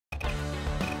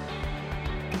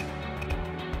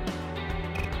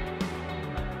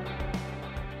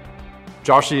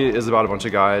Joshy is about a bunch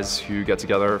of guys who get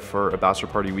together for a bachelor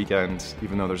party weekend,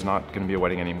 even though there's not going to be a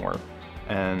wedding anymore,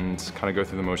 and kind of go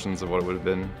through the motions of what it would have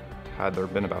been had there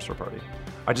been a bachelor party.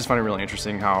 I just find it really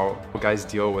interesting how guys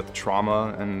deal with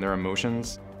trauma and their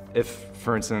emotions. If,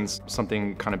 for instance,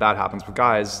 something kind of bad happens with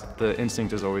guys, the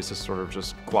instinct is always to sort of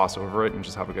just gloss over it and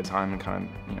just have a good time and kind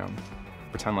of, you know,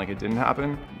 pretend like it didn't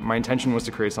happen. My intention was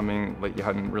to create something like you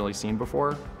hadn't really seen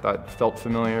before, that felt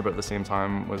familiar but at the same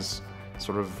time was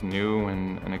sort of new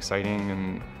and exciting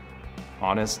and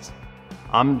honest.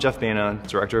 I'm Jeff Baena,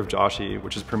 director of Joshy,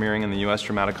 which is premiering in the US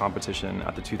Dramatic Competition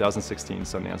at the 2016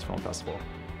 Sundance Film Festival.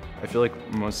 I feel like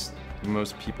most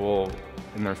people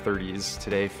in their 30s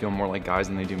today feel more like guys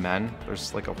than they do men.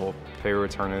 There's like a whole Pero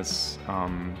Eternus,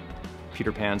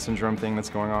 Peter Pan syndrome thing that's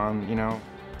going on, you know?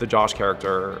 The Josh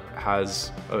character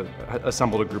has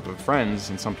assembled a group of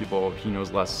friends, and some people he knows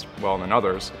less well than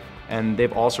others, and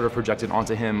they've all sort of projected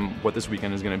onto him what this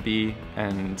weekend is going to be,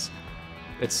 and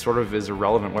it sort of is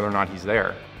irrelevant whether or not he's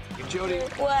there. Jody,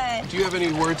 what? Do you have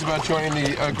any words about joining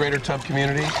the greater Tub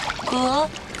community? Cool,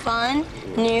 fun,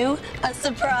 new, a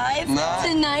surprise. Nah.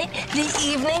 Tonight, the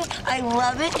evening, I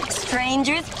love it.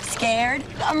 Strangers, scared.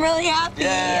 I'm really happy.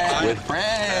 Yeah, with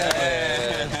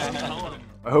friends.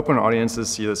 I hope when audiences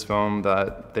see this film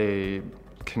that they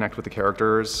connect with the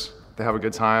characters, they have a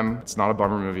good time. It's not a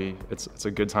bummer movie. It's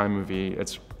a good time movie.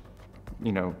 It's,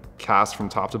 you know, cast from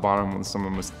top to bottom with some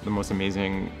of the most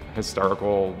amazing,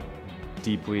 hysterical,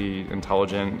 deeply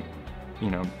intelligent,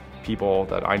 you know, people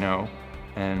that I know.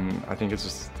 And I think it's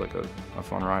just like a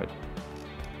fun ride.